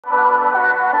Hey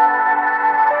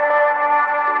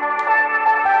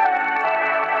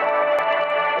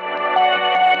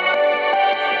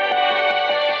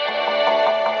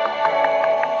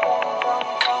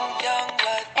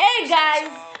guys,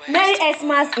 Merry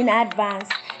Xmas in advance.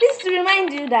 This is to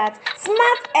remind you that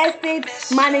Smart Estate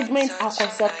Management and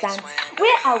Consultants,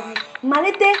 where are we?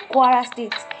 Malete, Kwara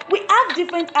State. We have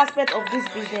different aspects of this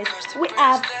business. We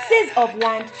have sales of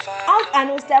land, house and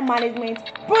hostel management,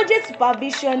 project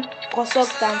supervision,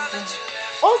 consultancy,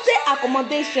 hostel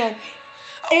accommodation,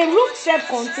 a room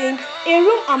self-contained, a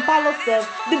room and parlor self,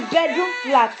 the bedroom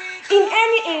flat, in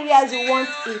any areas you want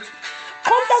it.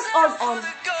 Contact us on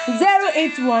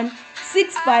 081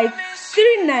 65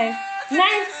 39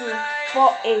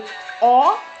 9248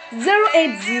 or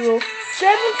 080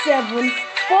 77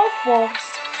 44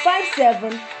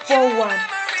 5741.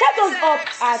 Chat us up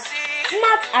at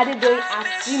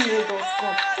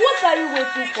smartadedoyin@gmail.com. What are you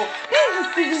waiting for? This is the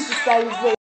season to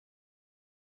celebrate.